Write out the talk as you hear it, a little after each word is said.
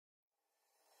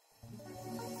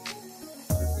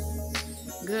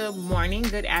good morning,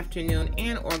 good afternoon,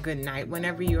 and or good night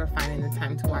whenever you are finding the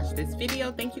time to watch this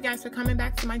video. Thank you guys for coming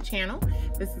back to my channel.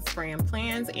 This is Fran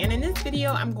Plans, and in this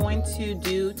video I'm going to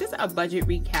do just a budget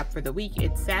recap for the week.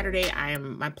 It's Saturday.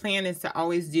 My plan is to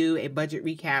always do a budget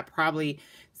recap probably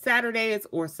Saturdays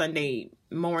or Sunday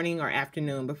morning or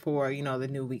afternoon before the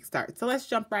new week starts. So let's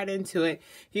jump right into it.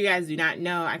 If you guys do not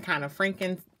know, I kind of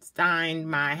Frankenstein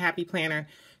my happy planner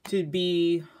to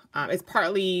be it's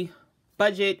partly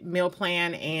budget, meal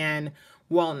plan, and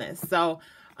wellness. So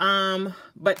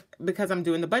but because I'm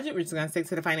doing the budget, we're just going to stick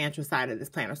to the financial side of this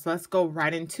planner. So let's go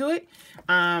right into it.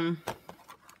 And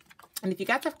if you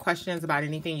guys have questions about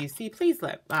anything you see, please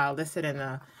list it in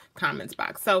the comments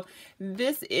box. So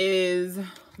this is,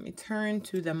 let me turn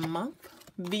to the month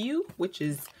view, which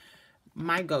is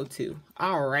my go-to.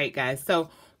 All right, guys.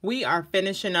 So we are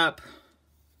finishing up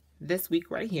this week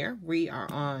right here. We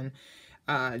are on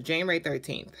January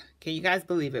 13th. Can you guys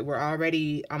believe it? We're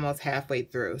already almost halfway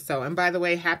through. So, and by the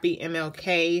way, happy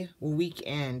MLK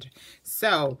weekend.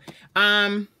 So,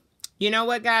 you know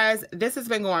what, guys? This has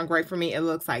been going great for me. It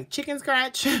looks like chicken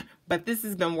scratch, but this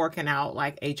has been working out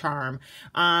like a charm.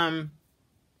 I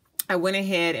went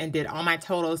ahead and did all my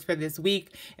totals for this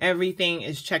week. Everything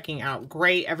is checking out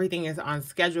great. Everything is on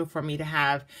schedule for me to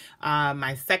have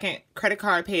my second credit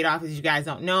card paid off. As you guys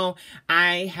don't know,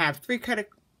 I have three credit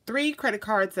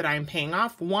cards that I'm paying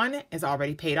off. One is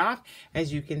already paid off,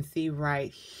 as you can see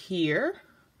right here.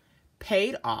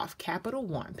 Paid off, capital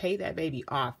one, paid that baby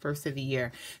off first of the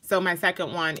year. So my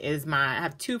second one is I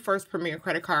have two First Premier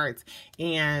credit cards,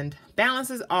 and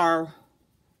balances are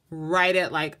right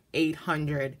at like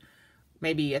 800,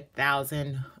 maybe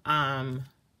 1,000. I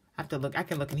have to look, I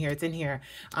can look in here, it's in here.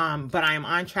 But I am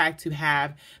on track to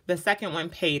have the second one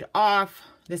paid off.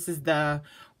 This is the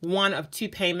one of two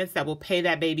payments that will pay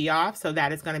that baby off. So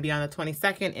that is going to be on the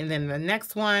 22nd. And then the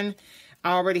next one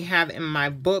I already have in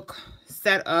my book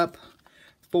set up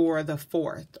for the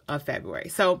 4th of February.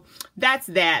 So that's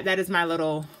that. That is my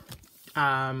little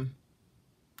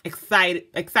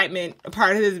excitement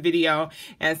part of this video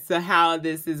as to how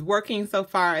this is working so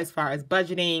far as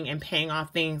budgeting and paying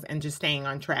off things and just staying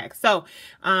on track. So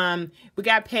we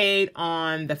got paid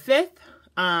on the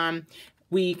 5th.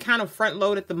 We kind of front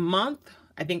loaded the month.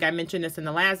 I think I mentioned this in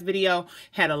the last video.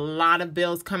 Had a lot of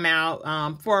bills come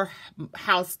out for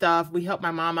house stuff. We helped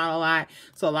my mom out a lot.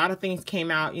 So a lot of things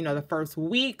came out, the first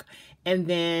week. And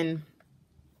then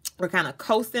we're kind of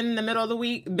coasting in the middle of the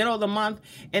week, middle of the month.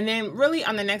 And then really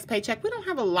on the next paycheck, we don't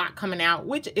have a lot coming out,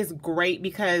 which is great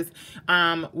because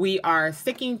we are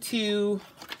sticking to,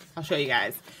 I'll show you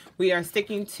guys. We are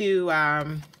sticking to,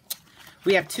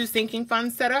 we have two sinking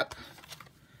funds set up.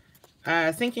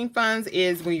 Sinking funds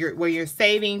is where you're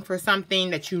saving for something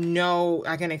that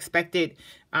like an expected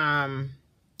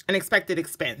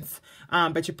expense,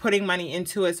 but you're putting money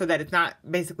into it so that it's not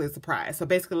basically a surprise. So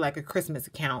basically like a Christmas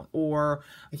account, or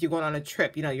if you're going on a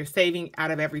trip, you're saving out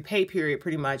of every pay period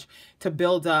pretty much to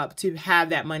build up to have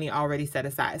that money already set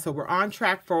aside. So we're on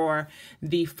track for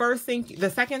the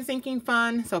second sinking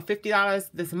fund. So $50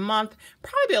 this month,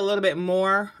 probably a little bit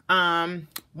more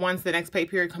once the next pay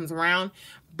period comes around.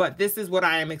 But this is what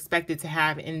I am expected to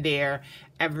have in there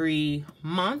every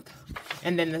month.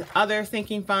 And then the other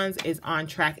sinking funds is on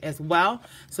track as well.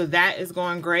 So that is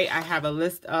going great. I have a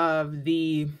list of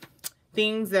the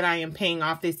things that I am paying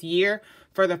off this year.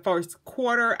 For the first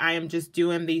quarter, I am just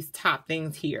doing these top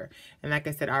things here. And like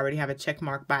I said, I already have a check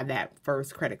mark by that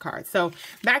first credit card. So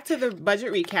back to the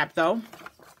budget recap though.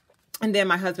 And then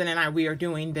my husband and I, we are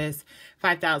doing this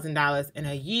 $5,000 in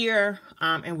a year.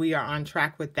 And we are on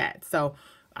track with that. So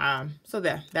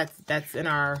that's in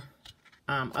our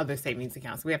other savings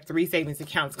accounts. We have 3 savings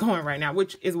accounts going right now,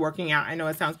 which is working out. I know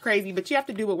it sounds crazy, but you have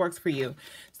to do what works for you.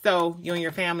 So you and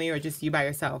your family, or just you by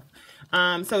yourself.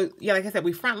 So yeah, like I said,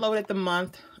 we front loaded the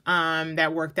month.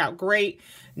 That worked out great.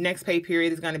 Next pay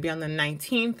period is going to be on the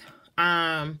 19th.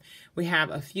 We have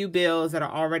a few bills that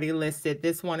are already listed.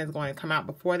 This one is going to come out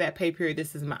before that pay period.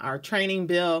 This is our training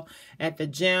bill at the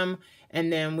gym. And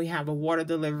then we have a water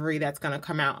delivery that's going to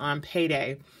come out on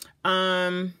payday.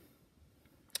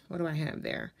 What do I have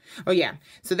there? Oh, yeah.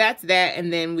 So that's that.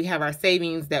 And then we have our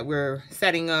savings that we're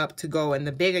setting up to go in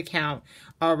the big account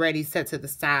already set to the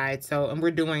side. So, and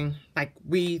we're doing, like,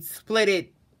 we split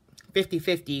it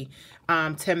 50-50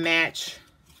 to match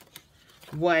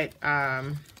what, let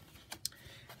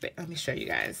me show you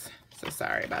guys. So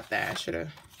sorry about that.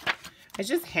 I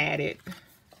just had it.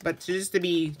 But just to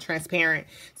be transparent,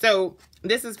 so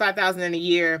this is $5,000 in a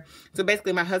year. So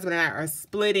basically, my husband and I are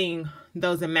splitting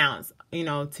those amounts,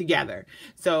 together.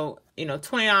 So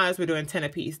 $20, we're doing 10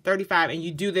 apiece, 35, and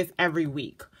you do this every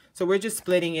week. So we're just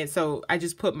splitting it. So I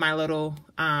just put my little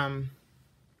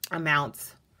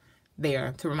amounts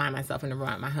there to remind myself and to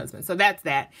remind my husband. So that's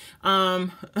that.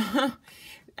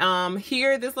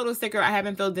 Here, this little sticker, I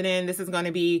haven't filled it in. This is going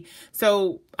to be,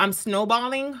 so I'm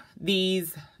snowballing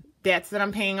these debts that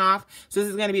I'm paying off. So this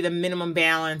is going to be the minimum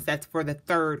balance. That's for the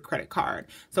third credit card.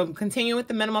 So I'm continuing with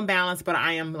the minimum balance, but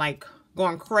I am like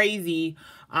going crazy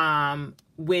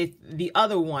with the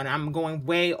other one. I'm going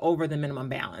way over the minimum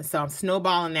balance. So I'm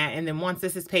snowballing that. And then once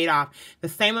this is paid off, the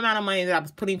same amount of money that I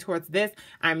was putting towards this,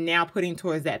 I'm now putting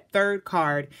towards that third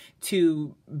card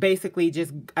to basically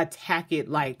just attack it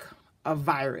like a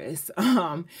virus.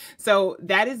 So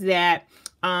that is that.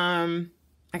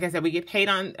 Like I said, we get paid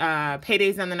on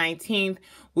paydays on the 19th.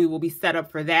 We will be set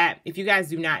up for that. If you guys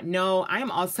do not know, I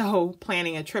am also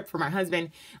planning a trip for my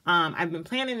husband. I've been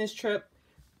planning this trip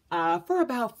for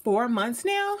about 4 months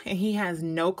now, and he has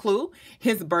no clue.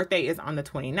 His birthday is on the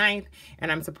 29th,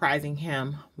 and I'm surprising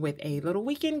him with a little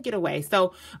weekend getaway.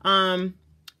 So,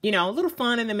 you know, a little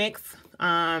fun in the mix.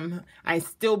 I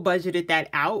still budgeted that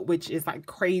out, which is like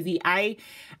crazy.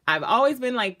 I've always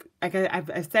been like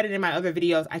I've said it in my other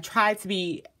videos. I try to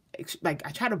be like,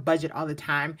 I try to budget all the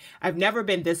time. I've never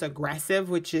been this aggressive,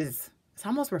 which is, it's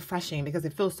almost refreshing because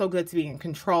it feels so good to be in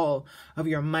control of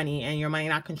your money and your money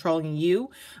not controlling you.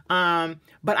 But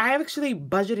I have actually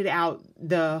budgeted out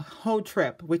the whole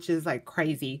trip, which is like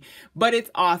crazy, but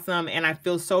it's awesome. And I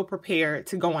feel so prepared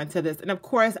to go into this. And of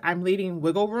course I'm leaving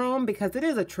wiggle room because it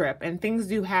is a trip and things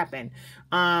do happen.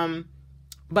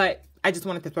 But I just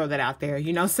wanted to throw that out there,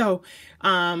 you know? So,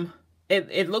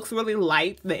 it looks really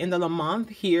light, the end of the month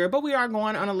here, but we are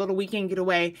going on a little weekend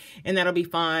getaway and that'll be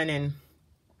fun. And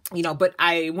you know, but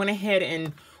I went ahead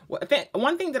and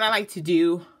one thing that I like to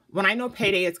do when I know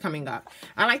payday is coming up,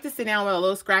 I like to sit down with a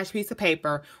little scratch piece of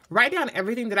paper, write down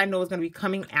everything that I know is going to be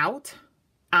coming out,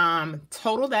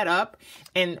 total that up,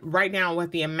 and write down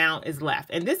what the amount is left.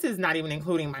 And this is not even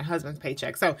including my husband's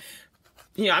paycheck. So,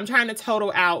 you know, I'm trying to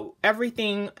total out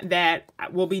everything that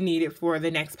will be needed for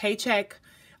the next paycheck.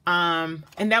 And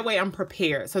that way I'm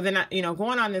prepared. So then, you know,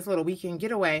 going on this little weekend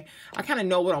getaway, I kind of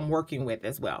know what I'm working with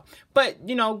as well. But,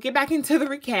 you know, get back into the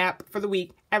recap for the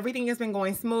week. Everything has been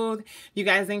going smooth. You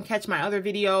guys didn't catch my other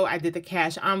video. I did the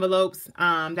cash envelopes.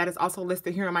 That is also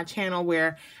listed here on my channel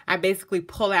where I basically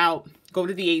pull out, go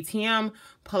to the ATM,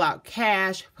 pull out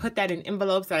cash, put that in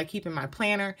envelopes that I keep in my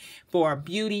planner for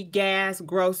beauty, gas,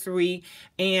 grocery,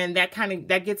 and that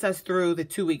gets us through the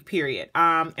 2-week period.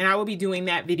 And I will be doing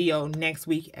that video next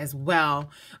week as well,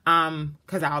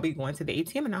 because I'll be going to the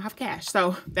ATM and I'll have cash.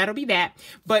 So that'll be that.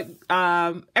 But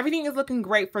everything is looking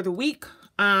great for the week.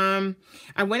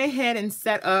 I went ahead and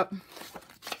set up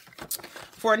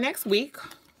for next week.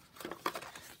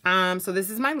 So this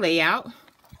is my layout.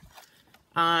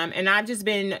 And I've just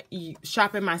been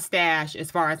shopping my stash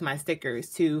as far as my stickers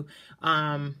to,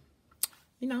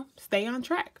 you know, stay on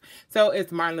track. So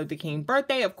it's Martin Luther King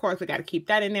birthday. Of course, we got to keep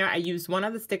that in there. I used one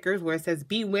of the stickers where it says,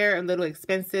 "Beware of little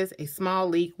expenses. A small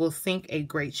leak will sink a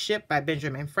great ship," by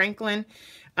Benjamin Franklin.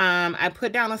 I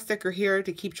put down a sticker here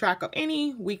to keep track of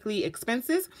any weekly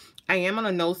expenses. I am on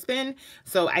a no spend,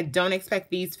 so I don't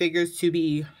expect these figures to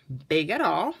be big at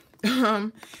all.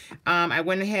 I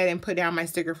went ahead and put down my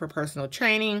sticker for personal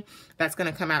training. That's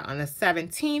going to come out on the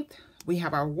 17th. We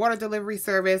have our water delivery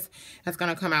service. That's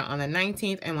going to come out on the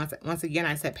 19th. And once again,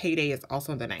 I said payday is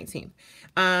also the 19th.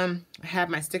 I have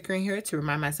my sticker in here to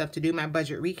remind myself to do my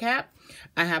budget recap.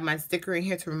 I have my sticker in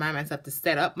here to remind myself to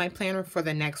set up my planner for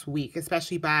the next week,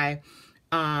 especially by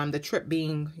the trip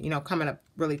being, you know, coming up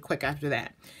really quick after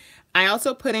that. I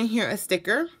also put in here a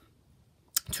sticker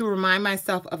to remind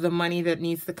myself of the money that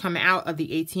needs to come out of the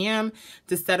ATM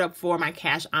to set up for my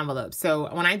cash envelope.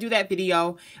 So when I do that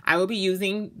video, I will be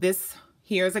using this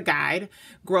here as a guide.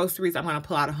 Groceries, I'm going to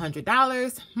pull out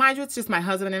 $100. Mind you, it's just my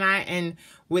husband and I. And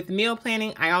with meal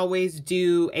planning, I always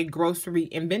do a grocery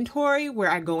inventory where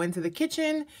I go into the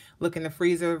kitchen, look in the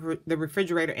freezer, the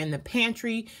refrigerator, and the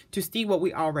pantry to see what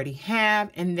we already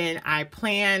have. And then I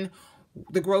plan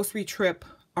the grocery trip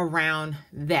around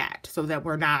that so that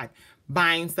we're not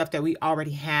buying stuff that we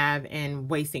already have and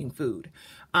wasting food.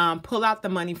 Pull out the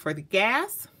money for the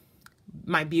gas,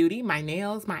 my beauty, my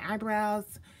nails, my eyebrows.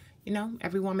 You know,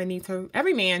 every woman needs her,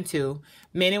 every man too.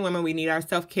 Men and women, we need our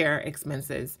self-care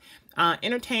expenses.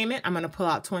 Entertainment, I'm going to pull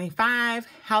out 25,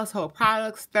 household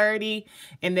products, 30,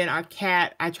 and then our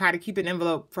cat, I try to keep an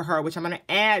envelope for her, which I'm going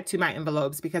to add to my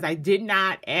envelopes because I did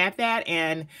not add that.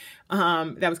 And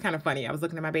that was kind of funny. I was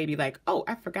looking at my baby like, oh,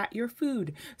 I forgot your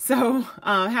food. So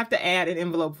I have to add an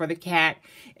envelope for the cat.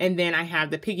 And then I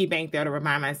have the piggy bank there to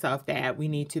remind myself that we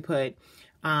need to put,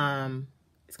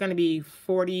 it's going to be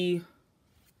 40,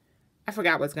 I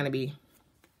forgot what's going to be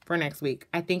for next week.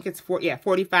 I think it's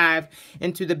 45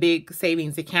 into the big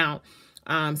savings account.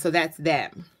 So that's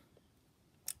that.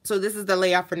 So this is the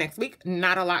layout for next week.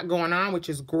 Not a lot going on, which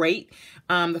is great.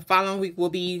 The following week will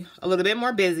be a little bit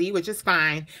more busy, which is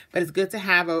fine. But it's good to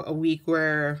have a week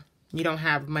where you don't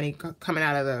have money coming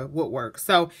out of the woodwork.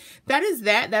 So that is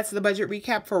that. That's the budget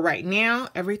recap for right now.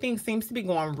 Everything seems to be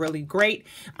going really great.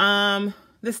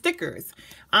 The stickers.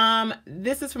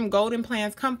 This is from Golden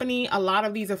Plans Company. A lot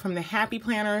of these are from the Happy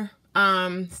Planner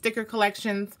sticker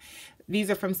collections.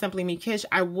 These are from Simply Me Kish.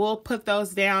 I will put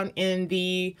those down in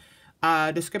the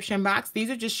description box. These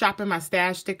are just shopping my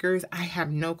stash stickers. I have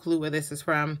no clue where this is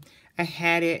from. I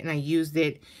had it and I used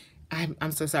it.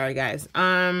 I'm so sorry, guys.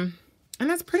 And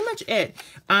that's pretty much it.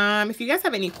 If you guys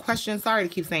have any questions, sorry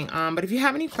to keep saying but if you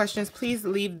have any questions, please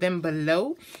leave them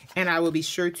below and I will be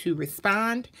sure to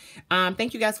respond.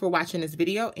 Thank you guys for watching this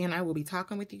video, and I will be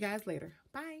talking with you guys later.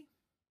 Bye.